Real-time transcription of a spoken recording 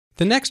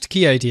The next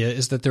key idea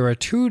is that there are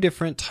two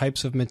different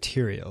types of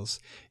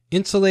materials,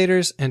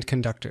 insulators and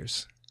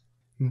conductors.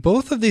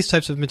 Both of these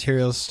types of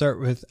materials start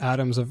with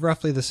atoms of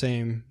roughly the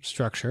same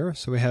structure.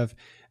 So we have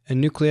a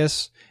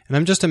nucleus, and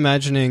I'm just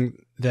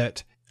imagining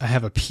that I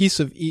have a piece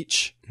of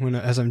each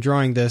as I'm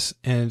drawing this,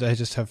 and I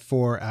just have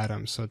 4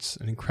 atoms, so it's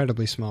an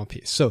incredibly small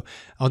piece. So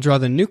I'll draw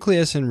the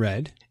nucleus in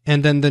red,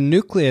 and then the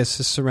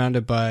nucleus is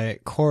surrounded by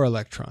core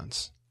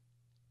electrons.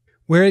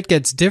 Where it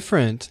gets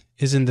different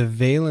is in the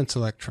valence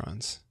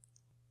electrons.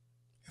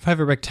 If I have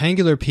a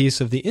rectangular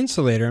piece of the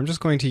insulator, I'm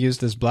just going to use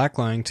this black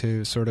line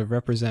to sort of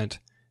represent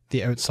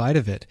the outside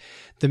of it.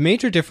 The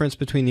major difference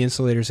between the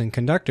insulators and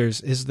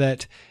conductors is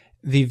that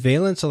the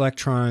valence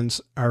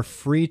electrons are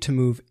free to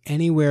move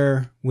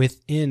anywhere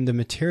within the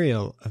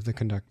material of the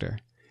conductor.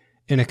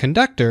 In a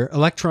conductor,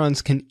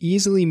 electrons can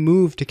easily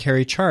move to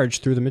carry charge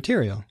through the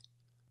material.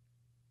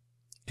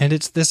 And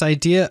it's this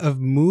idea of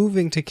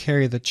moving to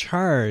carry the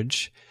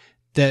charge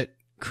that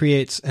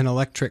creates an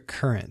electric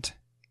current.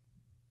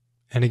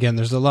 And again,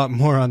 there's a lot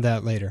more on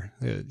that later.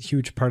 A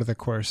huge part of the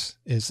course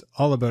is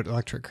all about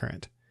electric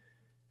current.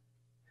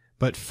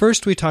 But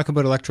first we talk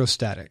about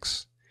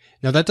electrostatics.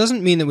 Now that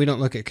doesn't mean that we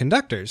don't look at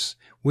conductors.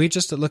 We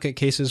just look at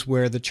cases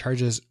where the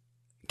charges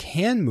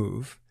can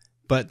move,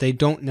 but they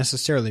don't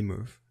necessarily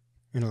move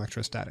in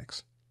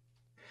electrostatics.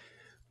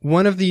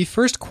 One of the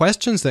first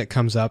questions that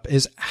comes up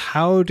is,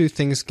 how do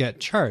things get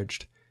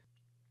charged?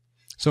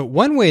 So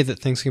one way that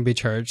things can be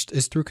charged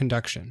is through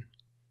conduction.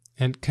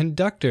 And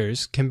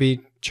conductors can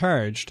be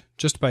charged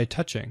just by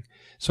touching.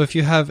 So if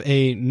you have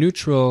a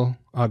neutral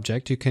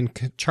object, you can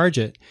charge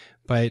it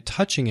by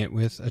touching it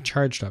with a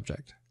charged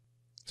object.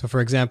 So for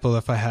example,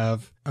 if I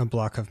have a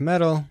block of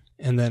metal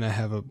and then I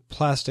have a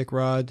plastic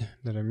rod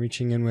that I'm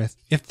reaching in with,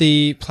 if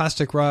the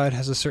plastic rod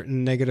has a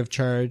certain negative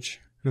charge,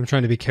 and I'm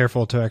trying to be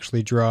careful to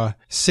actually draw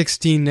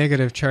 16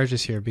 negative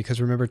charges here because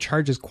remember,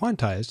 charge is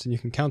quantized and you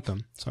can count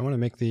them. So I want to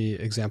make the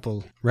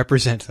example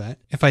represent that.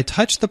 If I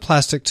touch the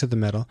plastic to the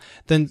metal,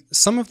 then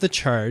some of the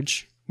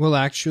charge will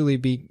actually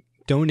be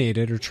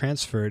donated or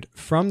transferred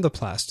from the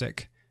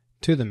plastic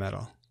to the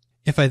metal.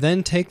 If I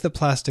then take the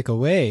plastic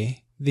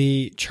away,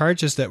 the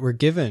charges that were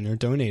given or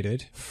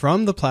donated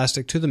from the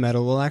plastic to the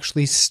metal will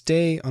actually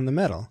stay on the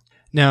metal.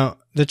 Now,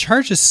 the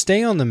charges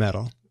stay on the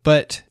metal,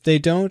 but they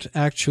don't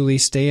actually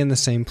stay in the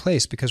same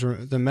place because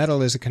the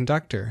metal is a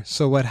conductor.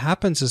 So what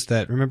happens is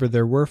that, remember,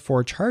 there were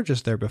 4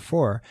 charges there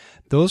before.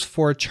 Those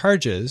 4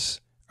 charges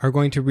are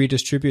going to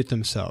redistribute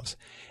themselves.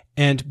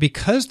 And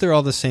because they're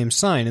all the same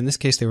sign, in this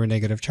case they were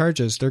negative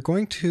charges, they're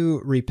going to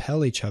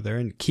repel each other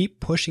and keep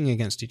pushing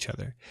against each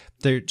other.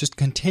 They're just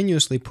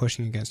continuously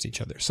pushing against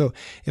each other. So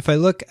if I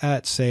look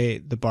at, say,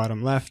 the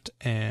bottom left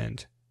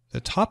and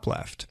the top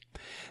left,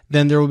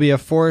 then there will be a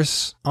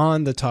force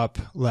on the top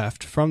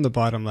left from the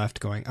bottom left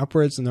going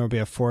upwards, and there will be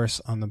a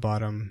force on the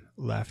bottom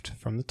left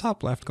from the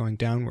top left going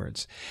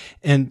downwards.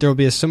 And there will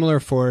be a similar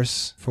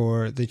force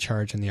for the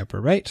charge in the upper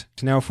right.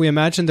 Now, if we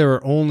imagine there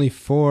were only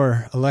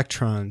 4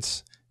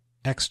 electrons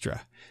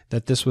extra,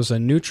 that this was a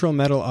neutral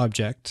metal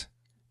object,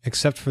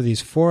 except for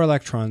these 4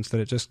 electrons that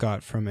it just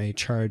got from a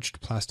charged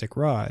plastic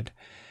rod,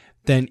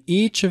 then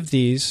each of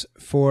these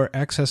 4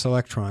 excess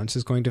electrons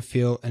is going to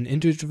feel an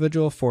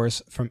individual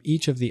force from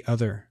each of the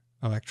other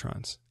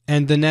electrons.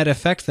 And the net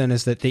effect then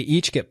is that they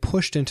each get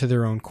pushed into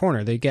their own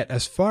corner. They get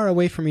as far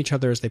away from each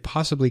other as they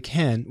possibly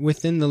can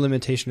within the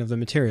limitation of the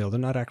material. They're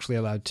not actually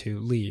allowed to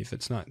leave.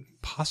 It's not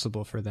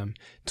possible for them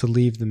to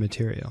leave the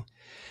material.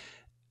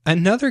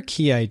 Another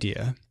key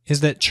idea is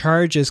that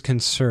charge is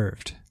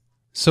conserved.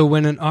 So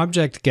when an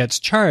object gets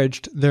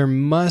charged, there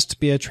must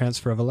be a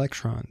transfer of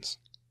electrons.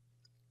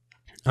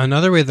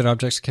 Another way that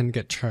objects can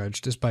get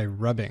charged is by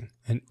rubbing.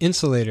 And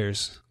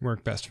insulators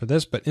work best for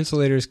this, but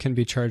insulators can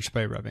be charged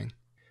by rubbing.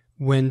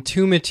 When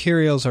 2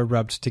 materials are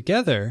rubbed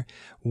together,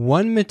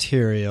 one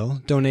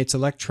material donates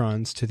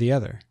electrons to the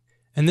other.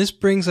 And this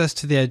brings us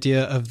to the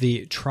idea of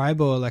the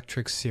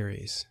triboelectric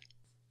series.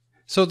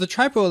 So the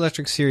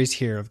triboelectric series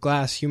here of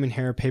glass, human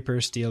hair,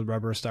 paper, steel,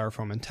 rubber,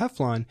 styrofoam, and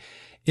Teflon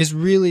is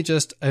really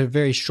just a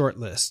very short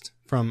list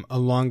from a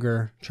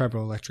longer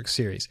triboelectric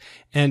series.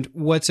 And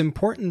what's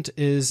important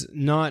is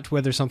not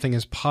whether something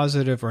is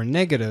positive or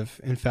negative.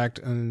 In fact,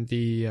 on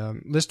the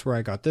list where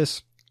I got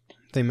this,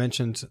 they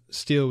mentioned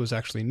steel was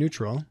actually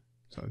neutral,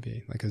 so it would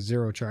be like a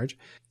 0 charge.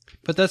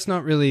 But that's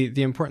not really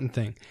the important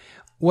thing.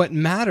 What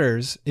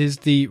matters is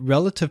the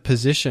relative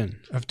position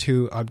of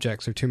 2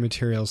 objects or 2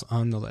 materials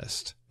on the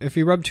list. If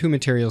we rub 2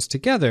 materials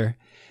together,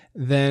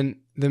 then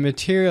the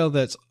material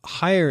that's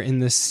higher in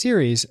this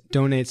series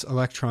donates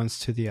electrons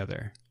to the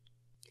other.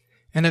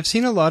 And I've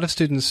seen a lot of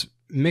students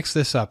mix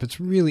this up.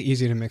 It's really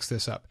easy to mix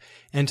this up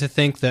and to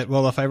think that,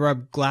 well, if I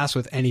rub glass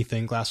with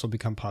anything, glass will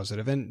become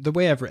positive. And the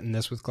way I've written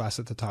this with glass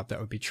at the top, that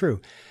would be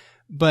true.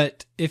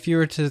 But if you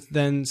were to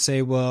then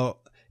say, well,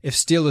 if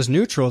steel is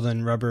neutral,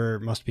 then rubber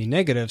must be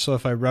negative. So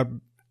if I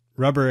rub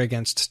rubber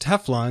against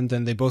Teflon,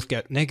 then they both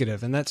get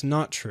negative, and that's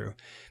not true.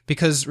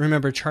 Because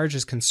remember, charge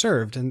is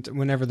conserved, and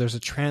whenever there's a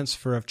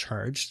transfer of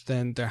charge,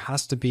 then there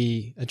has to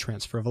be a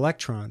transfer of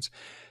electrons.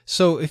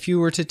 So if you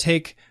were to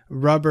take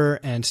rubber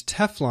and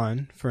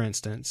Teflon, for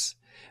instance,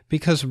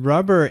 because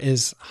rubber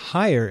is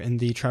higher in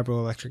the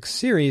triboelectric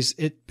series,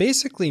 it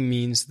basically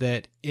means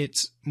that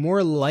it's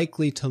more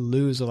likely to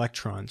lose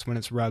electrons when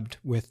it's rubbed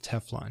with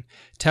Teflon.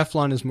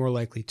 Teflon is more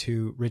likely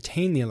to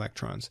retain the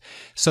electrons.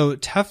 So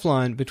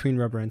Teflon, between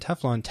rubber and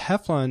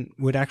Teflon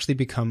would actually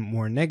become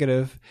more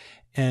negative,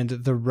 and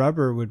the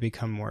rubber would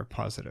become more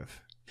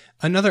positive.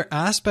 Another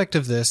aspect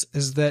of this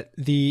is that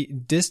the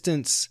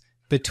distance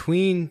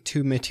between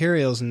two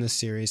materials in this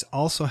series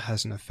also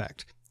has an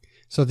effect.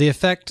 So the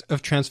effect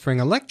of transferring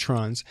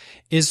electrons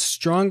is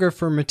stronger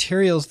for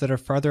materials that are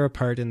farther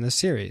apart in the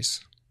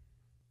series.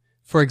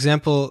 For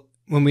example,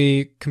 when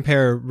we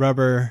compare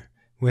rubber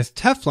with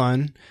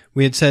Teflon,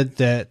 we had said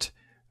that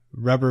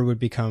rubber would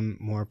become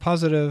more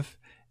positive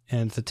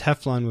and the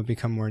Teflon would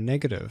become more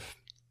negative.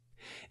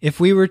 If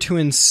we were to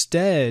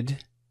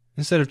instead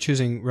of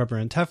choosing rubber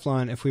and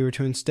Teflon, if we were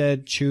to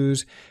instead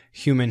choose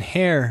human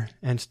hair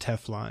and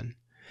Teflon,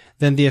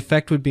 then the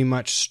effect would be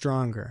much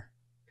stronger.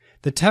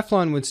 The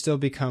Teflon would still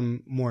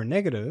become more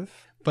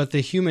negative, but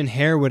the human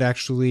hair would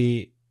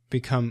actually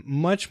become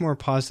much more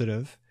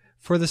positive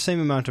for the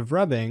same amount of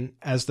rubbing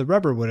as the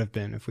rubber would have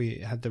been if we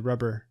had the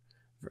rubber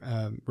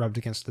rubbed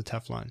against the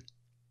Teflon.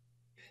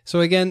 So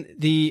again,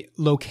 the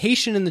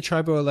location in the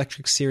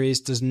triboelectric series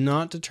does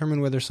not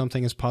determine whether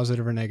something is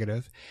positive or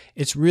negative.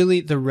 It's really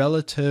the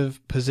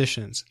relative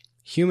positions.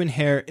 Human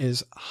hair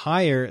is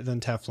higher than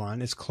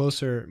Teflon. It's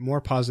closer,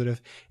 more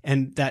positive,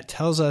 and that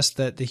tells us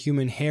that the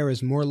human hair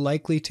is more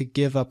likely to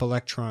give up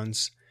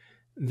electrons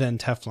than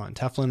Teflon.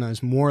 Teflon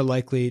is more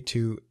likely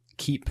to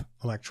keep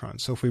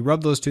electrons. So if we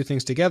rub those two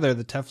things together,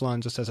 the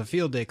Teflon just has a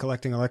field day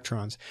collecting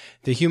electrons.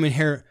 The human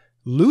hair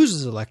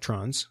loses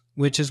electrons,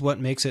 which is what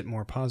makes it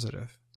more positive.